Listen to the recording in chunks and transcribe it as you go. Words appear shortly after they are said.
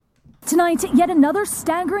Tonight, yet another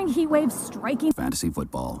staggering heat wave striking fantasy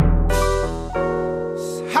football.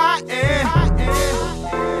 Hot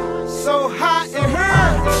and so hot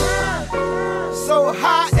and so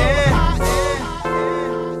hot and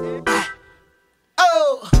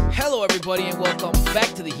oh. Hello, everybody, and welcome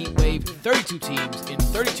back to the Heat Wave. 32 teams in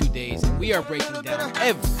 32 days, and we are breaking down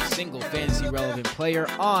every single fantasy-relevant player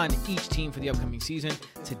on each team for the upcoming season.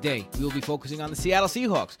 Today, we will be focusing on the Seattle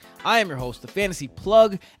Seahawks. I am your host, the Fantasy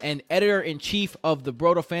Plug, and editor-in-chief of the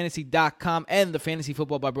BrotoFantasy.com and the Fantasy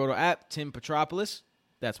Football by Broto app, Tim Petropoulos.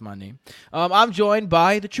 That's my name. I'm joined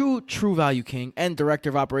by the true value king and director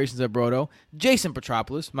of operations at Broto, Jason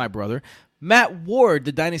Petropoulos, my brother. Matt Ward,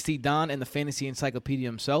 the Dynasty Don and the Fantasy Encyclopedia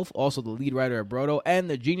himself, also the lead writer at Broto and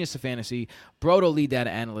the genius of fantasy, Broto lead data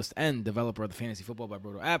analyst and developer of the Fantasy Football by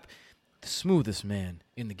Broto app, the smoothest man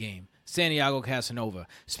in the game, Santiago Casanova.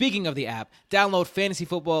 Speaking of the app, download Fantasy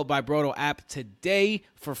Football by Broto app today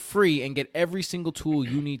for free and get every single tool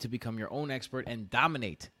you need to become your own expert and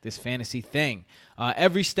dominate this fantasy thing.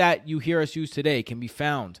 Every stat you hear us use today can be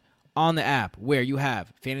found on the app, where you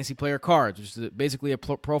have fantasy player cards, which is basically a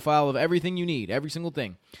profile of everything you need, every single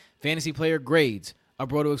thing. Fantasy player grades, a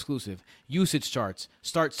Broto exclusive. Usage charts,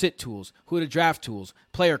 start-sit tools, who-to-draft tools,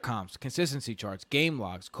 player comps, consistency charts, game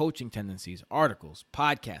logs, coaching tendencies, articles,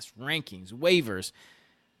 podcasts, rankings, waivers,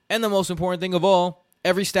 and the most important thing of all,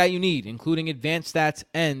 every stat you need, including advanced stats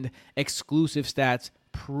and exclusive stats,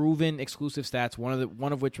 proven exclusive stats,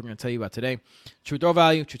 one of which we're going to tell you about today. True throw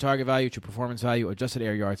value, true target value, true performance value, adjusted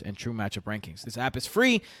air yards, and true matchup rankings. This app is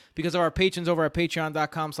free because of our patrons over at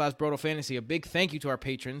patreon.com/BrotoFantasy. A big thank you to our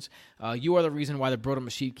patrons. You are the reason why the Broto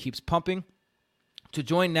machine keeps pumping. To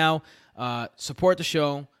join now, support the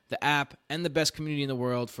show, the app, and the best community in the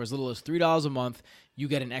world for as little as $3 a month. You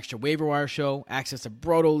get an extra waiver wire show, access to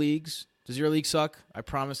Broto leagues. Does your league suck? I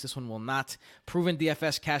promise this one will not. Proven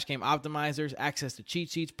DFS cash game optimizers, access to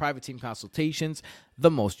cheat sheets, private team consultations,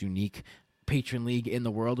 the most unique patron league in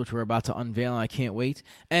the world, which we're about to unveil, and I can't wait,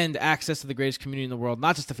 and access to the greatest community in the world,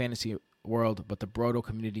 not just the fantasy world, but the Broto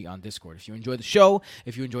community on Discord. If you enjoy the show,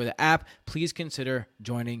 if you enjoy the app, please consider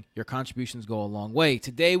joining. Your contributions go a long way.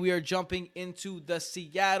 Today we are jumping into the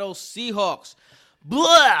Seattle Seahawks.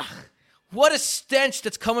 Blah! What a stench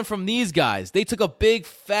that's coming from these guys. They took a big,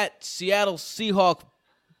 fat Seattle Seahawk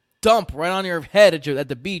dump right on your head at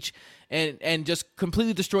the beach and just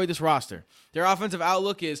completely destroyed this roster. Their offensive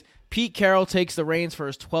outlook is Pete Carroll takes the reins for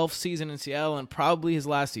his 12th season in Seattle and probably his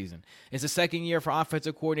last season. It's the second year for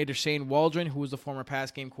offensive coordinator Shane Waldron, who was the former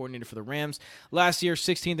pass game coordinator for the Rams. Last year,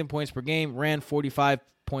 16th in points per game, ran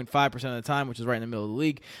 45.5% of the time, which is right in the middle of the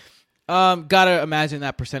league. Gotta imagine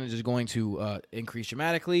that percentage is going to increase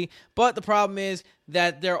dramatically. But the problem is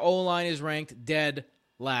that their O-line is ranked dead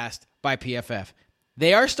last by PFF.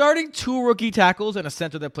 They are starting 2 rookie tackles and a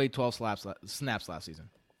center that played 12 snaps last season.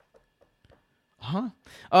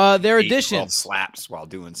 Their additions. 12 slaps while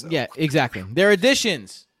doing so. Yeah, exactly. Their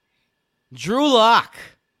additions. Drew Lock.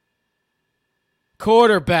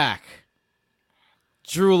 Quarterback.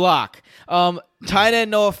 Drew Lock. Tight end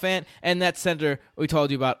Noah Fant, and that center we told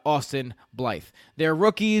you about, Austin Blythe. They're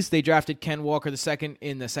rookies. They drafted Ken Walker II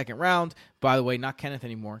in the second round. By the way, not Kenneth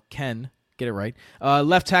anymore. Ken, get it right.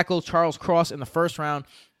 Left tackle Charles Cross in the first round,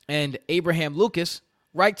 and Abraham Lucas,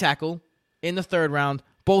 right tackle, in the third round,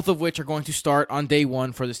 both of which are going to start on day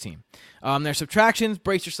one for this team. Their subtractions,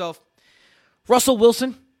 brace yourself. Russell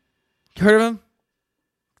Wilson, heard of him?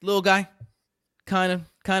 Little guy, kind of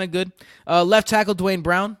good. Left tackle Dwayne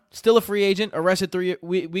Brown, still a free agent, arrested 3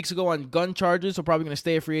 weeks ago on gun charges, so probably going to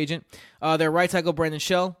stay a free agent. Their right tackle Brandon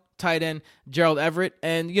Shell, tight end Gerald Everett,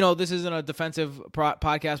 and this isn't a defensive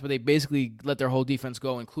podcast, but they basically let their whole defense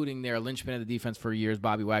go, including their linchpin of the defense for years,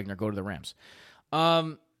 Bobby Wagner, go to the Rams.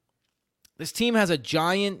 This team has a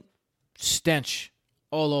giant stench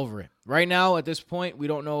all over it. Right now, at this point, we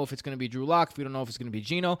don't know if it's going to be Drew Lock, we don't know if it's going to be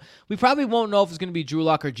Geno. We probably won't know if it's going to be Drew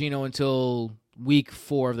Lock or Geno until week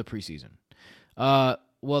 4 of the preseason.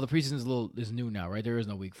 Well, the preseason is new now, right? There is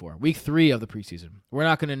no week 4. Week 3 of the preseason. We're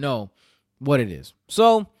not going to know what it is.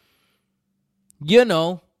 So,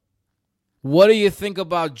 what do you think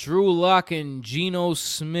about Drew Lock and Geno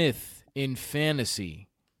Smith in fantasy?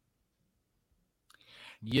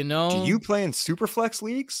 Do you play in Superflex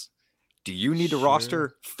leagues? Do you need to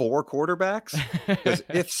roster 4 quarterbacks? Because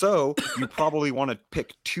if so, you probably want to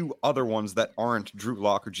pick 2 other ones that aren't Drew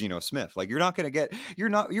Lock or Geno Smith. Like you're barely going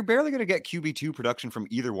to get QB2 production from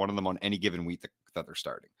either one of them on any given week that they're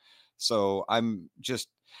starting. So I'm just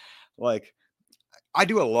like, I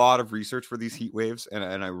do a lot of research for these heat waves,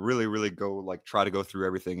 and I really, really try to go through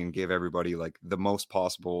everything and give everybody like the most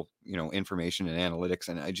possible, information and analytics.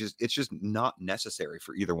 And it's just not necessary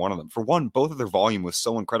for either one of them. For one, both of their volume was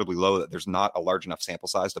so incredibly low that there's not a large enough sample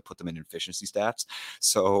size to put them in efficiency stats.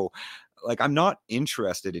 So like, I'm not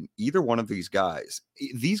interested in either one of these guys.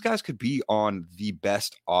 These guys could be on the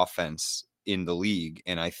best offense in the league,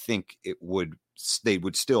 and I think they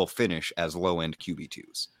would still finish as low end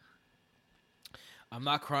QB2s. I'm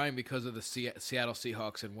not crying because of the Seattle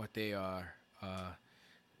Seahawks and what they're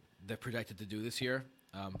projected to do this year,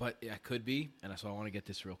 but I could be, and so I want to get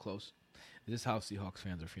this real close. This is how Seahawks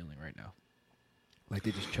fans are feeling right now, like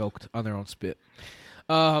they just choked on their own spit.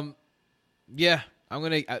 Yeah, I'm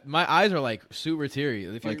gonna. My eyes are like super teary.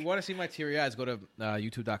 If you want to see my teary eyes, go to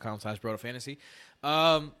youtube.com/BrotoFantasy.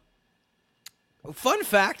 Fun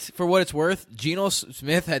fact, for what it's worth, Geno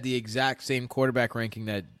Smith had the exact same quarterback ranking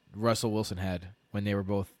that Russell Wilson had when they were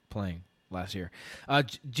both playing last year.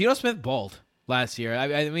 Geno Smith balled last year.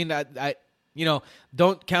 I mean, I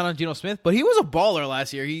don't count on Geno Smith, but he was a baller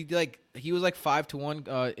last year. He was like 5-1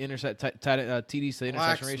 TDs to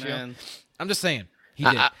interception ratio. Man. I'm just saying, he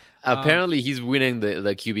did. Apparently, he's winning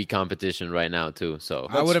the QB competition right now too. So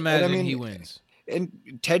I would imagine he wins.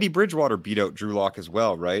 And Teddy Bridgewater beat out Drew Lock as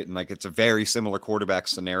well, right? And like, it's a very similar quarterback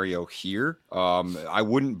scenario here. I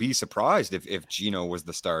wouldn't be surprised if Geno was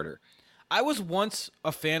the starter. I was once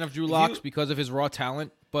a fan of Drew Lock because of his raw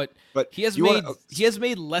talent, but he has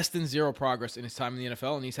made less than zero progress in his time in the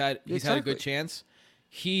NFL, and he's had a good chance.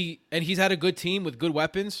 He's had a good team with good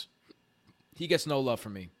weapons. He gets no love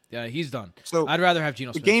from me. Yeah, he's done. So I'd rather have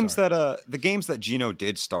Geno Smith start. The games that Geno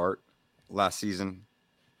did start last season,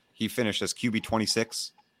 he finished as QB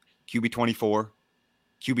 26, QB 24,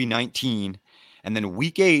 QB 19, and then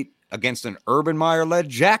week 8 against an Urban Meyer-led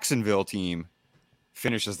Jacksonville team,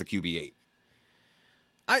 finishes the QB 8.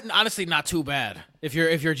 Honestly, not too bad if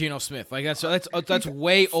you're Geno Smith. Like that's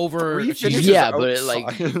way over. Yeah, but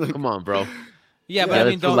come on, bro. Yeah, but I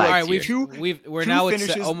mean, all right, we're now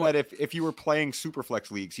finishes almost that if you were playing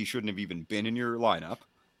Superflex leagues, he shouldn't have even been in your lineup.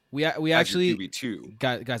 We actually QB2.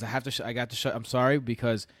 Guys, I got to shut. I'm sorry,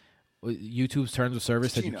 because YouTube's terms of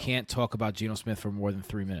service that you can't talk about Geno Smith for more than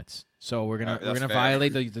 3 minutes. So we're gonna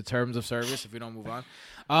violate the terms of service if we don't move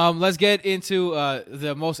on. Let's get into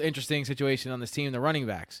the most interesting situation on this team, the running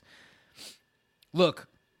backs. Look,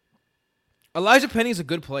 Elijah Penny is a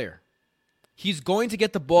good player. He's going to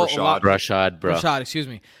get the ball a lot. Rashad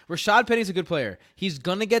Penny's a good player. He's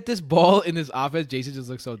going to get this ball in this offense. Jason just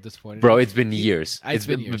looks so disappointed. Bro, it's been years. It's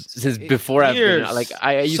been years. Since before I've been, like,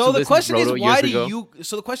 I used to listen to Roto years ago.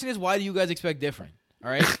 So the question is, why do you guys expect different?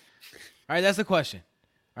 All right? All right, that's the question.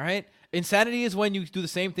 All right? Insanity is when you do the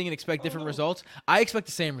same thing and expect different results. I expect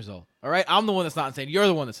the same result. All right? I'm the one that's not insane. You're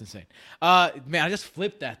the one that's insane. Man, I just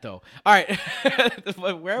flipped that, though. All right.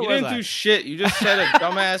 You didn't do shit. You just said a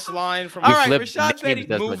dumbass line from all right, Rashad Penny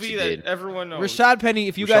movie that everyone knows. Rashad Penny,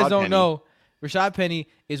 if you guys don't know, Rashad Penny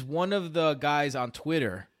is one of the guys on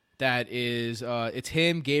Twitter that is it's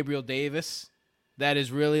him, Gabriel Davis. That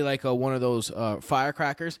is really like one of those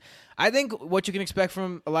firecrackers. I think what you can expect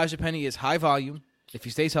from Elijah Penny is high volume, if he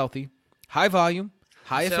stays healthy. High volume,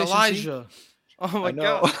 high efficiency. Elijah. Oh, my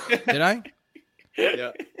God. Did I?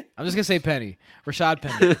 Yeah. I'm just going to say Penny. Rashad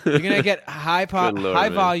Penny. You're going to get high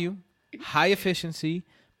volume, high efficiency,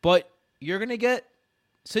 but you're going to get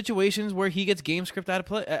situations where he gets game script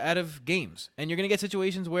out of games. And you're going to get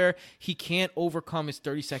situations where he can't overcome his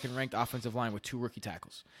 32nd ranked offensive line with 2 rookie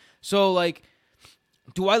tackles. So, like,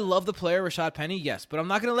 do I love the player Rashad Penny? Yes. But I'm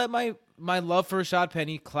not going to let my love for Rashad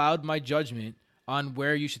Penny cloud my judgment on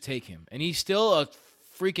where you should take him. And he's still a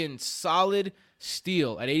freaking solid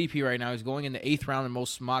steal at ADP right now. He's going in the 8th round in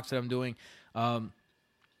most mocks that I'm doing. And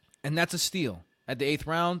that's a steal. At the 8th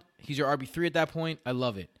round, he's your RB3 at that point. I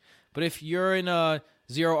love it. But if you're in a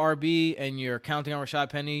 0 RB and you're counting on Rashad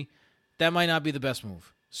Penny, that might not be the best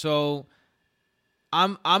move. So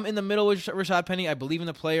I'm in the middle with Rashad Penny. I believe in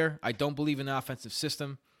the player. I don't believe in the offensive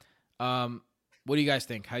system. What do you guys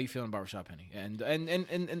think? How are you feeling about Rashad Penny?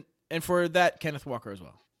 And for that, Kenneth Walker as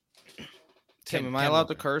well. Tim, am I allowed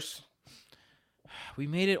to curse? We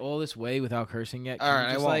made it all this way without cursing yet. All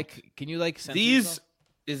right, can you these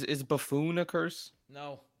is buffoon a curse?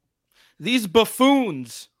 No. These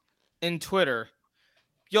buffoons in Twitter.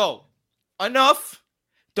 Yo, enough.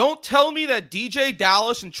 Don't tell me that DJ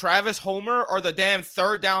Dallas and Travis Homer are the damn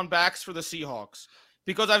 3rd down backs for the Seahawks,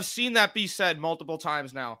 because I've seen that be said multiple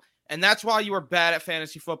times now. And that's why you are bad at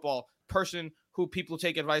fantasy football, person who people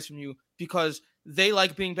take advice from you, because they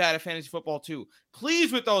like being bad at fantasy football too.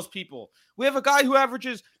 Please, with those people. We have a guy who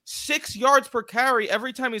averages 6 yards per carry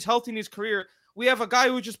every time he's healthy in his career we have a guy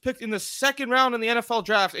who just picked in the second round in the NFL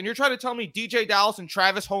draft, and you're trying to tell me DJ Dallas and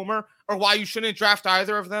Travis Homer are why you shouldn't draft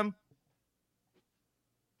either of them?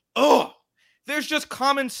 Oh, there's just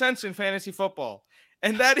common sense in fantasy football,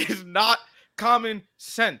 and that is not common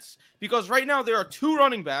sense, because right now there are two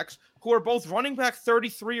running backs who are both running back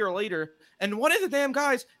 33 or later, and one of the damn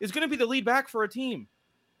guys is going to be the lead back for a team.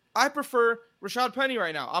 I prefer Rashad Penny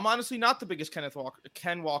right now. I'm honestly not the biggest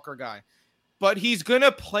Ken Walker guy, but he's going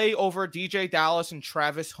to play over DJ Dallas and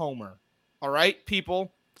Travis Homer. All right,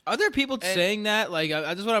 people? Are there people saying that? Like,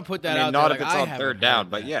 I just want to put that out not there. if it's on third down,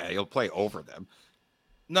 but yeah, he'll play over them.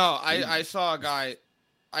 No, I saw a guy.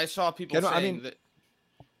 I saw people saying that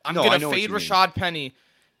I'm No, going I to know what fade you mean. Rashad Penny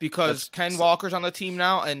because Ken Walker's on the team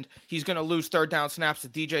now, and he's going to lose third down snaps to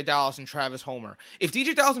DJ Dallas and Travis Homer. If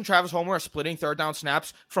DJ Dallas and Travis Homer are splitting third down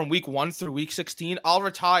snaps from week 1 through week 16, I'll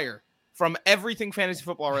retire from everything fantasy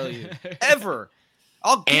football related. Ever.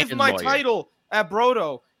 I'll give And my lawyer. title at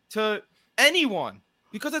Brodo to anyone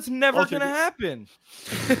because it's never going to happen.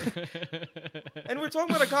 And we're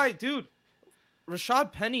talking about a guy, dude.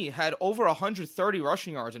 Rashad Penny had over 130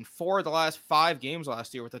 rushing yards in 4 of the last 5 games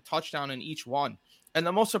last year with a touchdown in each one. And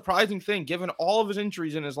the most surprising thing, given all of his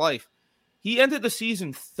injuries in his life, he ended the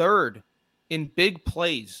season 3rd in big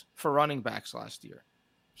plays for running backs last year.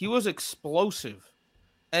 He was explosive.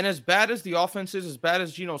 And as bad as the offense is, as bad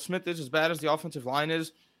as Geno Smith is, as bad as the offensive line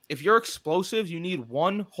is, if you're explosive, you need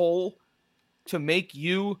one hole to make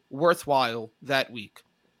you worthwhile that week.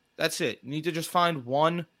 That's it. You need to just find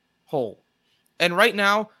one hole. And right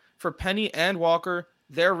now, for Penny and Walker,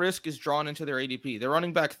 their risk is drawn into their ADP. They're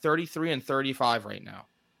running back 33 and 35 right now.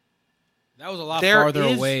 That was a lot farther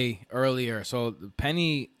away earlier. So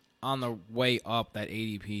Penny on the way up, that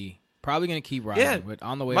ADP. Probably going to keep riding, but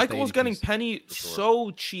on the way Michael up, was getting Penny so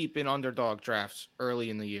cheap in underdog drafts early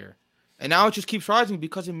in the year. And now it just keeps rising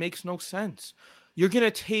because it makes no sense. You're going to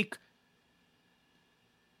take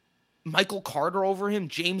Michael Carter over him,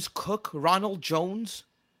 James Cook, Ronald Jones.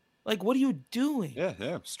 Like, what are you doing?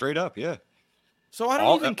 Yeah, straight up, yeah. So I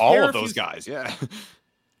don't even care all if of those guys, yeah.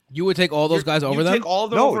 You would take all those guys over them? Take all of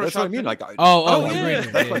them No, over that's what I Rashad mean. Penny? Like,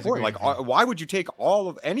 yeah. That's my point. Like, why would you take all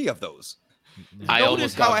of any of those? I Notice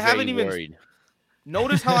almost how got I haven't very even- worried.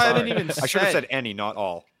 Notice how I haven't even said. I should have said any, not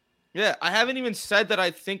all. Yeah, I haven't even said that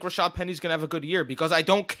I think Rashad Penny's going to have a good year because I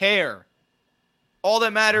don't care. All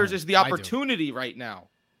that matters is the I do. opportunity right now.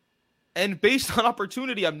 And based on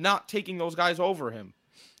opportunity, I'm not taking those guys over him.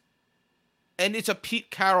 And it's a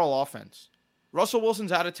Pete Carroll offense. Russell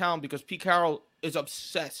Wilson's out of town because Pete Carroll is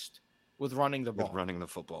obsessed with running the ball. With running the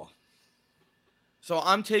football. So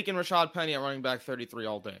I'm taking Rashad Penny at running back 33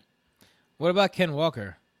 all day. What about Ken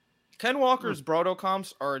Walker? Ken Walker's Brodo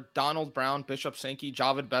comps are Donald Brown, Bishop Sankey,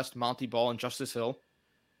 Javid Best, Monty Ball, and Justice Hill.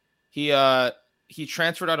 He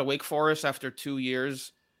transferred out of Wake Forest after 2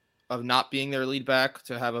 years of not being their lead back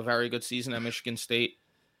to have a very good season at Michigan State.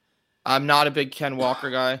 I'm not a big Ken Walker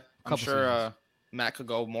guy. I'm sure Matt could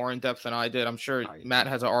go more in depth than I did. I'm sure Matt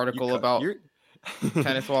has an article about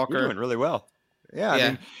Kenneth Walker. You're doing really well. Yeah,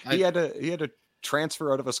 Yeah, I mean, he had to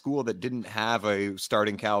transfer out of a school that didn't have a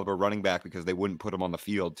starting caliber running back because they wouldn't put him on the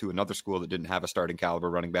field to another school that didn't have a starting caliber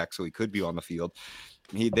running back, so he could be on the field.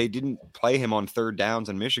 They didn't play him on third downs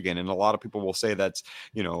in Michigan, and a lot of people will say that's,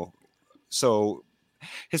 so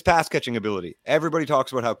his pass catching ability. Everybody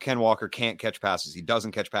talks about how Ken Walker can't catch passes. He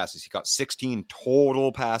doesn't catch passes. He got 16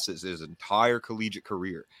 total passes his entire collegiate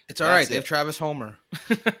career. It's all right. They have Travis Homer.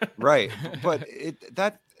 Right. But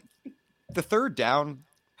the third down,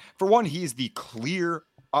 for one, he's the clear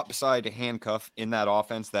upside handcuff in that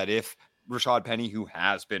offense that if Rashad Penny, who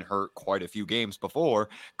has been hurt quite a few games before,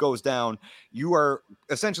 goes down, you are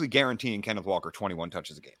essentially guaranteeing Kenneth Walker 21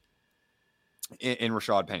 touches a game in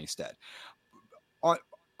Rashad Penny's stead.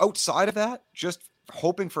 Outside of that, just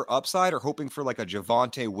hoping for upside or hoping for like a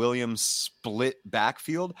Javonte Williams split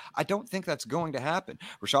backfield, I don't think that's going to happen.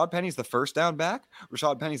 Rashad Penny's the first down back.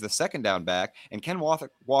 Rashad Penny's the second down back. And Ken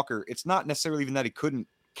Walker, it's not necessarily even that he couldn't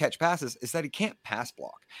catch passes, is that he can't pass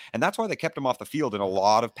block. And that's why they kept him off the field in a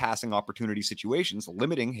lot of passing opportunity situations,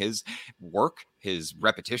 limiting his work, his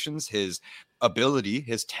repetitions, his ability,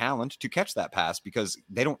 his talent to catch that pass because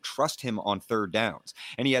they don't trust him on third downs.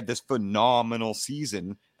 And he had this phenomenal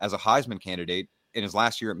season as a Heisman candidate in his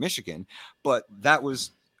last year at Michigan, but that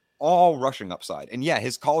was all rushing upside. And yeah,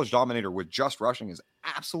 his college dominator with just rushing is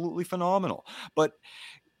absolutely phenomenal. But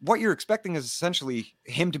what you're expecting is essentially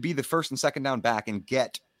him to be the first and second down back and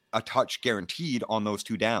get a touch guaranteed on those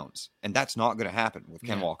two downs. And that's not going to happen with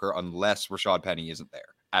Ken Walker unless Rashad Penny isn't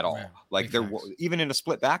there at all. Right. Like even in a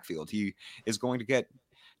split backfield, he is going to get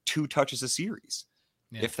 2 touches a series.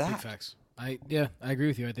 Yeah, if that. big facts. I agree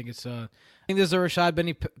with you. I think it's I think there's a Rashad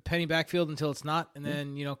Penny backfield until it's not, and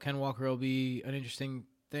then Ken Walker will be an interesting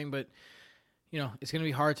thing, but it's going to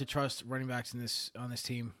be hard to trust running backs on this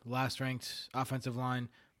team. Last ranked offensive line,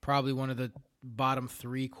 probably one of the bottom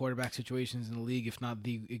 3 quarterback situations in the league, if not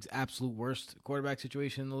the absolute worst quarterback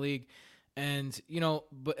situation in the league. And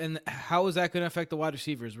and how is that going to affect the wide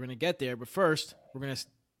receivers? We're going to get there, but first we're going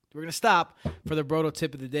to stop for the Broto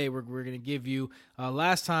tip of the day. We're going to give you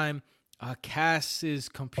last time Cass's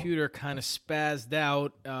computer kind of spazzed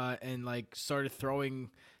out and started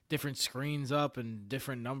throwing different screens up and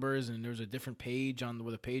different numbers, and there was a different page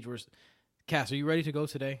where the page was. Cass, are you ready to go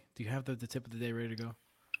today? Do you have the tip of the day ready to go?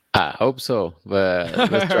 I hope so, but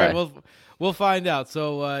let's try. Right, we'll find out.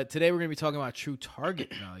 So today we're going to be talking about true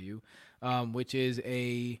target value, which is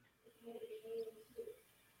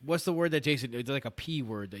what's the word that Jason? It's like a P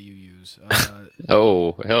word that you use.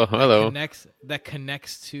 Hello. That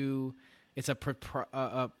connects to. It's a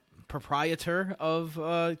proprietor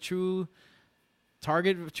of true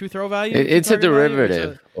target, true throw value. It's a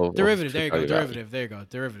derivative. Derivative. There you go. Derivative. There you go.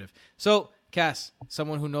 Derivative. So, Cass,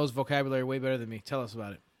 someone who knows vocabulary way better than me, tell us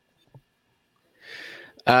about it.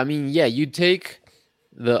 I mean, yeah, you take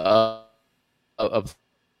the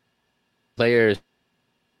players.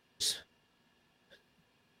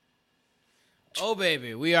 Oh,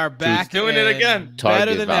 baby, we are back. Doing it again.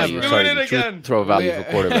 Better than value. ever. Doing it again. Throw value for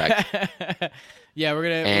quarterback. Yeah, we're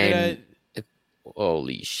gonna.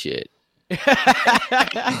 Holy shit.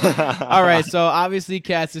 All right, so obviously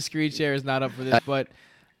Cass's screen share is not up for this, but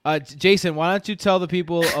Jason, why don't you tell the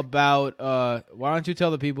people about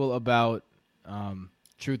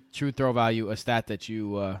true throw value, a stat that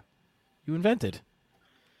you invented.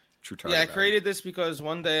 True target. Yeah, I value. created this because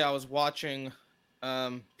one day I was watching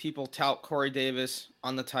people tout Corey Davis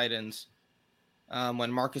on the tight ends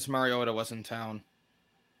when Marcus Mariota was in town,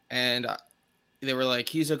 and they were like,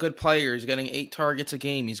 he's a good player. He's getting 8 targets a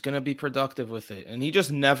game. He's going to be productive with it. And he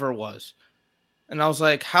just never was. And I was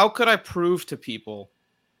like, how could I prove to people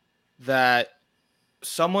that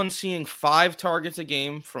someone seeing 5 targets a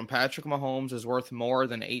game from Patrick Mahomes is worth more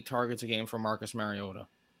than 8 targets a game from Marcus Mariota?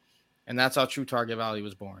 And that's how true target value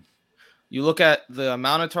was born. You look at the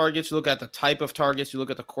amount of targets, you look at the type of targets, you look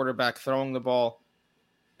at the quarterback throwing the ball,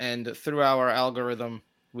 and through our algorithm,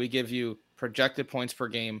 we give you projected points per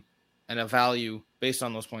game and a value based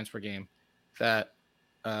on those points per game that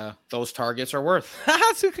those targets are worth.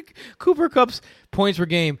 So Cooper Kupp's points per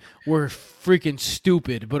game were freaking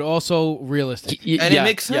stupid, but also realistic. And it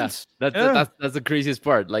makes sense. Yeah. That's the craziest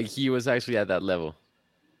part. Like, he was actually at that level.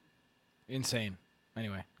 Insane.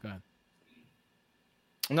 Anyway, go ahead.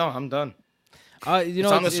 No, I'm done.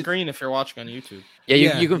 It's on the screen if you're watching on YouTube.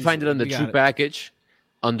 Yeah, you can find it on the you got True it. package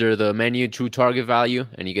under the menu, True Target Value,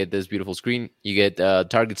 and you get this beautiful screen. You get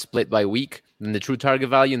targets split by week, then the True Target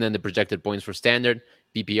Value, and then the projected points for standard,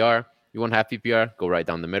 PPR. You want half PPR? Go right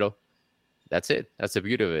down the middle. That's it. That's the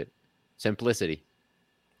beauty of it. Simplicity.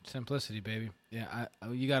 Simplicity, baby. Yeah,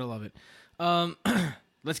 you gotta love it.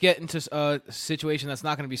 Let's get into a situation that's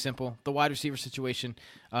not going to be simple. The wide receiver situation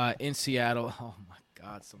in Seattle. Oh my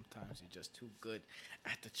God! Sometimes you're just too good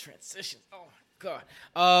at the transition. Oh my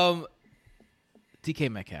God.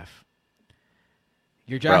 DK Metcalf.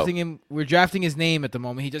 You're drafting him. We're drafting his name at the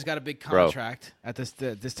moment. He just got a big contract at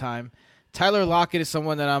this time. Tyler Lockett is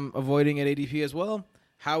someone that I'm avoiding at ADP as well.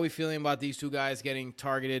 How are we feeling about these two guys getting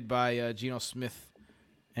targeted by Geno Smith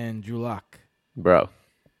and Drew Lock? Bro.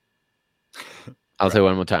 I'll say it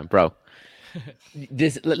one more time, bro.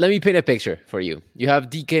 Let me paint a picture for you. You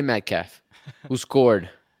have DK Metcalf, who scored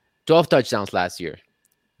 12 touchdowns last year,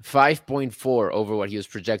 5.4 over what he was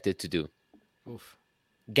projected to do. Oof.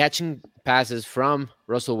 Catching passes from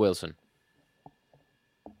Russell Wilson,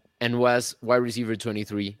 and was wide receiver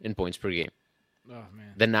 23 in points per game. Oh,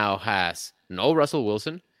 man. Then now has no Russell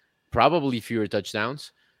Wilson, probably fewer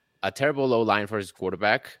touchdowns, a terrible low line for his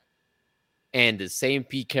quarterback, and the same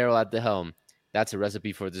Pete Carroll at the helm. That's a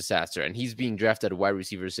recipe for disaster. And he's being drafted wide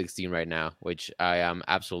receiver 16 right now, which I am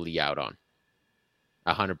absolutely out on.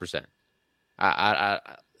 100%.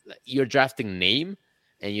 You're drafting name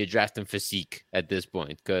and you're drafting physique at this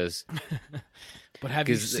point. Because but have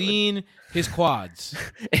you seen his quads?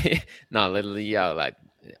 No, literally, yeah.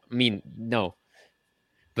 No.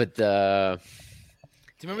 But do you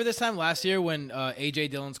remember this time last year when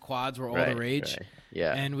AJ Dillon's quads were all the rage? Right.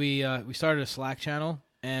 Yeah. And we started a Slack channel,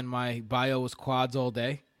 and my bio was quads all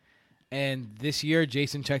day. And this year,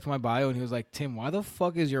 Jason checked my bio, and he was like, "Tim, why the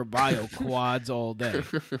fuck is your bio quads all day?"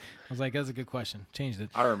 I was like, "That's a good question." Changed it.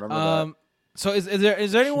 I remember that. So is there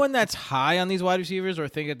anyone that's high on these wide receivers or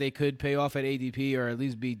think that they could pay off at ADP or at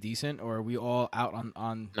least be decent, or are we all out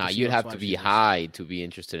on Nah, the you'd Seahawks have wide to be receivers? high to be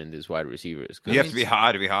interested in these wide receivers. 'Cause You have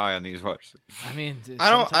to be high on these watches. I mean, I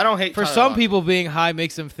don't hate for Tyler some Lockett. people being high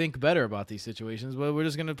makes them think better about these situations, but we're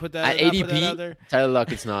just gonna put that At not put that out ADP, there. Tyler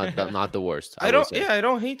Lockett's not the worst. I will don't. say. Yeah, I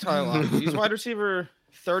don't hate Tyler Lockett. He's wide receiver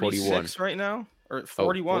 36 right now, or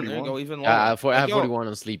 41. There you 41. go, even lower. I have Like, yo, 41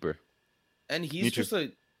 on sleeper. and Me he's too.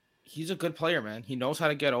 just he's a good player, man. He knows how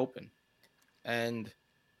to get open. And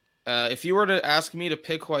if you were to ask me to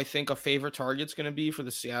pick who I think a favorite target's going to be for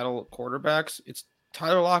the Seattle quarterbacks, it's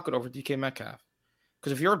Tyler Lockett over DK Metcalf.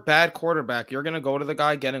 Because if you're a bad quarterback, you're going to go to the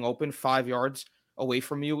guy getting open 5 yards away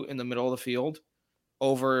from you in the middle of the field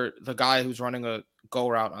over the guy who's running a go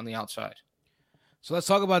route on the outside. So let's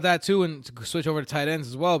talk about that too, and to switch over to tight ends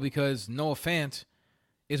as well, because Noah Fant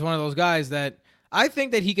is one of those guys that I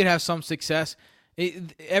think that he could have some success.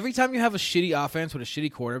 Every time you have a shitty offense with a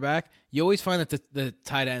shitty quarterback, you always find that the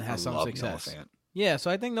tight end has some love success. Noah Fant. Yeah,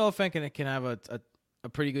 so I think Noah Fant can have a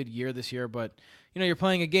pretty good year this year, but you're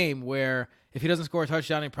playing a game where if he doesn't score a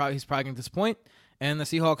touchdown, he's probably going to disappoint, and the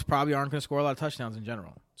Seahawks probably aren't going to score a lot of touchdowns in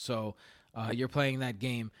general. So you're playing that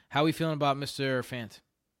game. How are we feeling about Mr. Fant?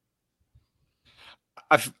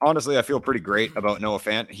 Honestly, I feel pretty great about Noah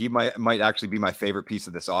Fant. He might actually be my favorite piece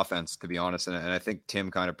of this offense, to be honest. And I think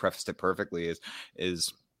Tim kind of prefaced it perfectly.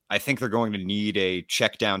 Is I think they're going to need a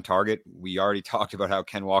check down target. We already talked about how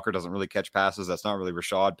Ken Walker doesn't really catch passes. That's not really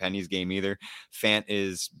Rashad Penny's game either. Fant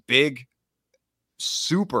is big,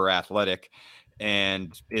 super athletic,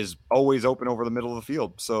 and is always open over the middle of the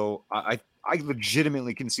field. So I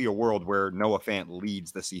legitimately can see a world where Noah Fant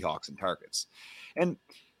leads the Seahawks in targets.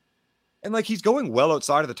 And like he's going well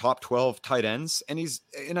outside of the top 12 tight ends.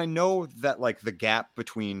 And I know that like the gap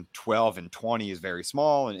between 12 and 20 is very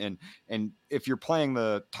small. And if you're playing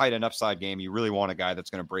the tight end upside game, you really want a guy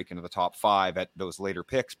that's going to break into the top 5 at those later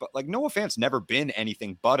picks. But like Noah Fant's never been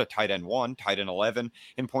anything but a tight end 1, tight end 11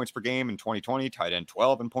 in points per game in 2020, tight end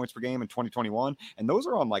 12 in points per game in 2021. And those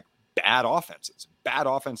are on like bad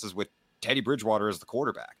offenses with Teddy Bridgewater as the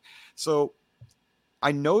quarterback. So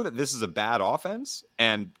I know that this is a bad offense,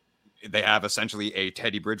 and they have essentially a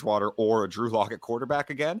Teddy Bridgewater or a Drew Lock at quarterback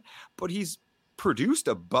again, but he's produced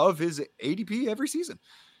above his ADP every season.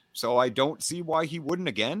 So I don't see why he wouldn't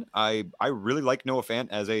again. I really like Noah Fant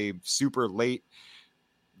as a super late,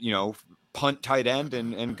 punt tight end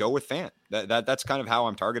and go with Fant. That's kind of how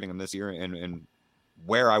I'm targeting him this year, and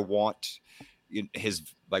where I want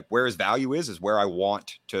where his value is where I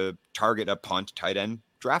want to target a punt tight end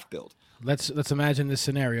draft build. Let's imagine this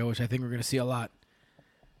scenario, which I think we're going to see a lot.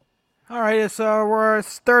 All right, we're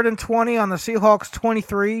 3rd and 20 on the Seahawks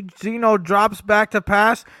 23. Geno drops back to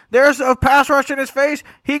pass. There's a pass rush in his face.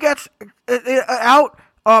 He gets out,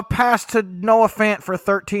 pass to Noah Fant for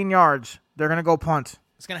 13 yards. They're going to go punt.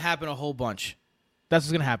 It's going to happen a whole bunch. That's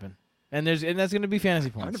what's going to happen. And that's going to be fantasy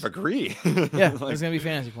points. Kind of agree. Yeah, there's going to be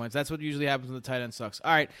fantasy points. That's what usually happens when the tight end sucks.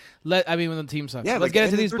 All right, when the team sucks. Yeah, let's get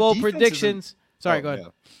into these bold predictions. Sorry, go ahead.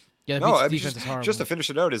 Yeah. Yeah, the No, I mean, defense is horrible. just to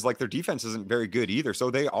finish it out is like their defense isn't very good either.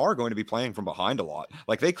 So they are going to be playing from behind a lot.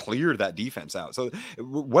 Like they cleared that defense out. So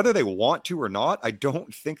whether they want to or not, I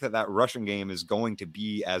don't think that rushing game is going to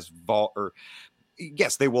be as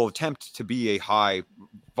yes, they will attempt to be a high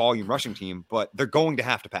volume rushing team, but they're going to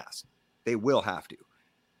have to pass. They will have to.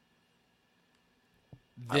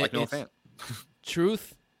 I like Noah Fant.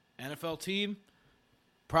 Truth, NFL team.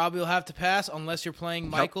 Probably will have to pass unless you're playing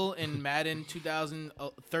Michael in Madden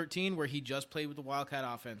 2013, where he just played with the Wildcat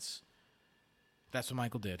offense. That's what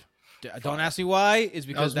Michael did. Don't ask me why. It's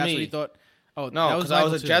because that's me. what he thought. Oh, No, because I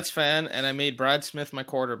was a too. Jets fan, and I made Brad Smith my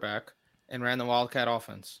quarterback and ran the Wildcat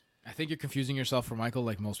offense. I think you're confusing yourself for Michael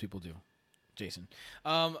like most people do, Jason.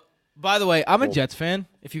 By the way, I'm a Jets fan.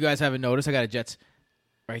 If you guys haven't noticed, I got a Jets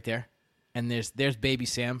right there. And there's Baby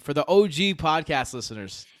Sam. For the OG podcast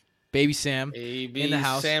listeners, Baby Sam Baby in the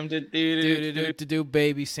house. Sam Do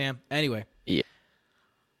Baby Sam. Anyway. Yeah.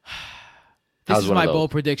 This is my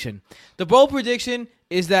bold prediction. The bold prediction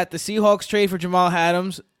is that the Seahawks trade for Jamal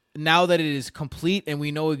Adams, now that it is complete and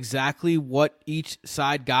we know exactly what each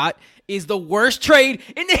side got, is the worst trade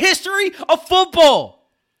in the history of football.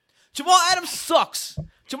 Jamal Adams sucks.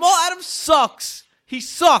 He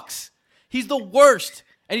sucks. He's the worst.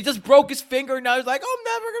 And he just broke his finger, and now he's like, I'm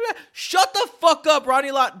never going to... Shut the fuck up,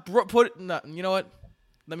 Ronnie Lott. No, you know what?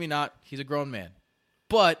 Let me not. He's a grown man.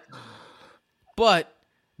 But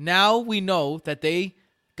now we know that they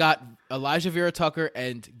got Elijah Vera Tucker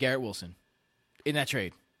and Garrett Wilson in that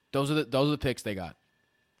trade. Those are the picks they got.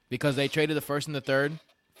 Because they traded the 1st and the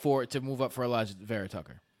 3rd to move up for Elijah Vera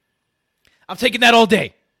Tucker. I'm taking that all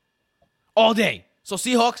day. all day. So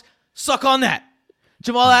Seahawks, suck on that.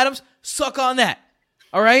 Jamal Adams, suck on that.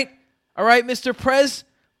 All right, Mr.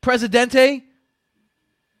 Presidente.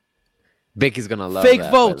 Vic is gonna love Fake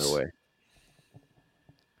that, votes. by the way.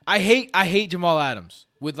 I hate Jamal Adams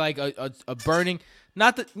with like a burning.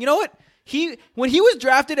 Not that you know what when he was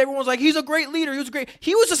drafted, everyone was like he's a great leader.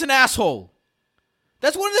 He was just an asshole.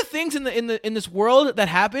 That's one of the things in this world that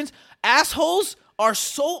happens. Assholes are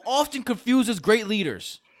so often confused as great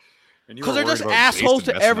leaders. Because they're just assholes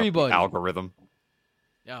to everybody. Algorithm.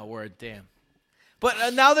 Oh, word, damn.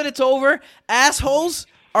 But now that it's over, assholes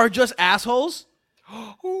are just assholes.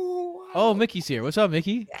 Oh, Mickey's here. What's up,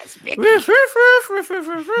 Mickey? Yes, Mickey. All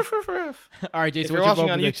right, Jason. If you're watching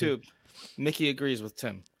on YouTube, Mickey agrees with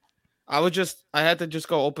Tim. I had to just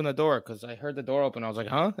go open the door because I heard the door open. I was like,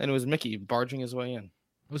 huh? And it was Mickey barging his way in.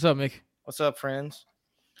 What's up, Mick? What's up, friends?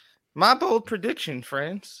 My bold prediction,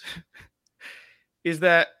 friends, is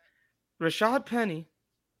that Rashad Penny,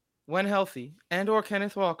 when healthy, and/or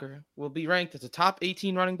Kenneth Walker will be ranked as a top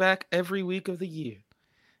 18 running back every week of the year.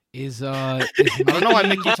 I don't know why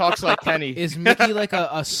Mickey talks like Penny. Is Mickey like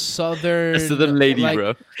a southern lady, like,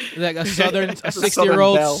 bro? Like a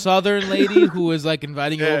 60-year-old southern lady who is like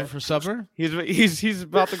inviting you over for supper? He's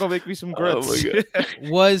about to go make me some grits. Oh my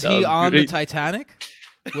God. Was he on great. the Titanic?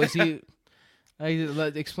 Was he?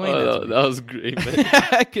 Explain that was great, man.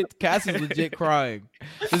 Cass is legit crying.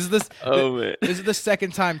 This is the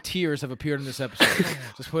second time tears have appeared in this episode.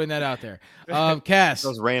 Just putting that out there. Cass,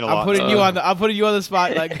 I'm putting you on the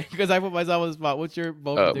spot, like because I put myself on the spot. What's your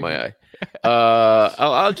bold prediction? My eye.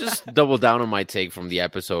 I'll just double down on my take from the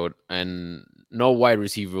episode, and no wide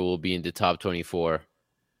receiver will be in the top 24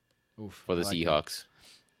 for the Seahawks.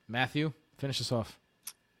 Matthew, finish us off.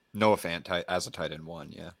 Noah Fant as a tight end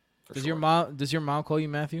 1, yeah. Does your mom call you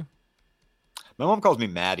Matthew? My mom calls me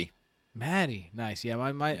Maddie. Maddie, nice. Yeah,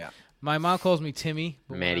 my mom calls me Timmy.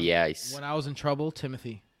 Matty Ice. When I was in trouble,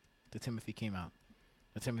 Timothy. The Timothy came out.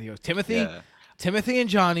 The Timothy goes, Timothy and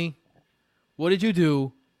Johnny, what did you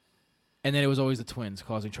do? And then it was always the twins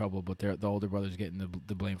causing trouble, but the older brother's getting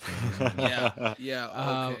the blame for it.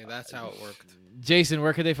 Okay, that's how it worked. Jason,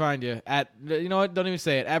 where could they find you? You know what? Don't even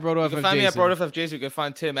say it. At BrodoFF. You can find me at BrodoFF Jason. You can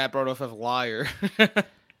find Tim at BrodoFF Liar.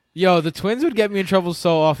 Yo, the twins would get me in trouble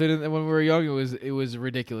so often when we were young. It was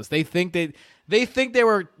ridiculous. They think they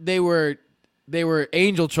were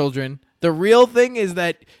angel children. The real thing is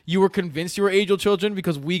that you were convinced you were angel children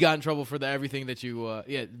because we got in trouble for everything that you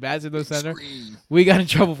Matt's in the center. We got in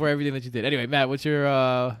trouble for everything that you did. Anyway, Matt, what's your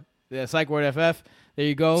Psych Ward FF? There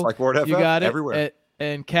you go. Psych Ward FF. You got it everywhere.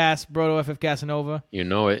 And Cass, BrodoFF Casanova. You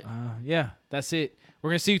know it. Yeah, that's it. We're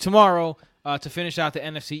gonna see you tomorrow to finish out the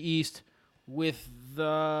NFC East with the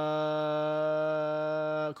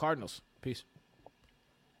Cardinals. Peace.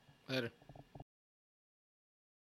 Later.